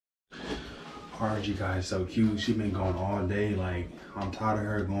Cargie, guys, so cute. She been going all day. Like, I'm tired of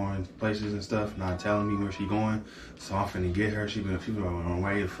her going places and stuff, not telling me where she going. So I'm finna get her. She been on her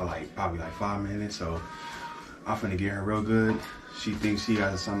way for like probably like 5 minutes. So I'm finna get her real good. She thinks she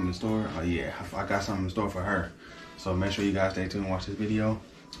got something in store. Oh yeah, I got something in store for her. So make sure you guys stay tuned and watch this video.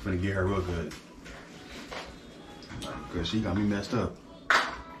 I'm finna get her real good. Cause she got me messed up.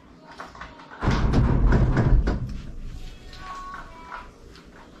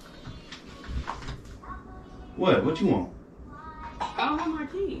 What? What you want? I don't want my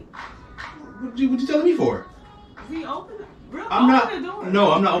key. What you telling me for? See, open it. Real, I'm not. the door.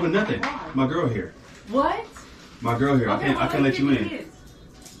 No, I'm not opening nothing. Why? My girl here. What? My girl here. Okay, I can't let you in. Kids.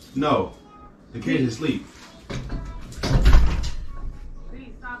 No, the kid is asleep.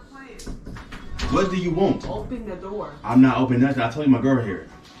 Please stop playing. What do you want? Open the door. I'm not opening nothing. I told you my girl here.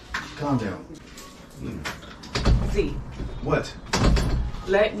 Calm down. See. What?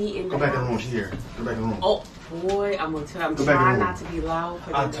 Let me in the Go back in the house. room. She's here. Go back in the room. Oh, boy, I'm going to tell you. I'm Go back in the trying room. not to be loud.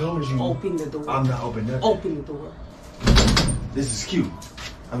 I told you. Open the door. I'm not opening nothing. Open the door. This is cute.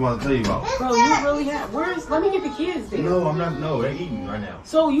 That's what I want to tell you about. Bro, you really have. Let me get the kids then. No, I'm not. No, they're eating right now.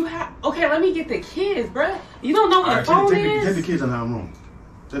 So you have. Okay, let me get the kids, bruh. You don't know what the phone is? Take the kids in the room.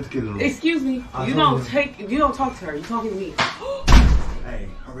 Take the kids in the room. Excuse me. You don't talk to her. You talking to me. Hey,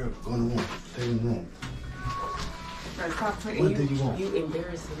 hurry up. Go in the room. Stay in the room. Stop playing. What do you want? You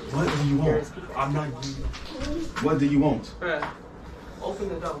embarrassing me. What do you want? I'm not. What do you want? Bruh, open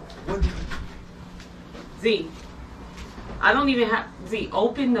the door. What do you... Z, I don't even have... Z,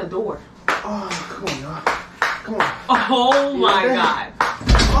 open the door. Oh, come on, y'all. Come on. Oh, my God.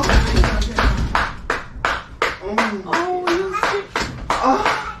 Oh, Oh, you sick.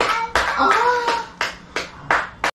 oh.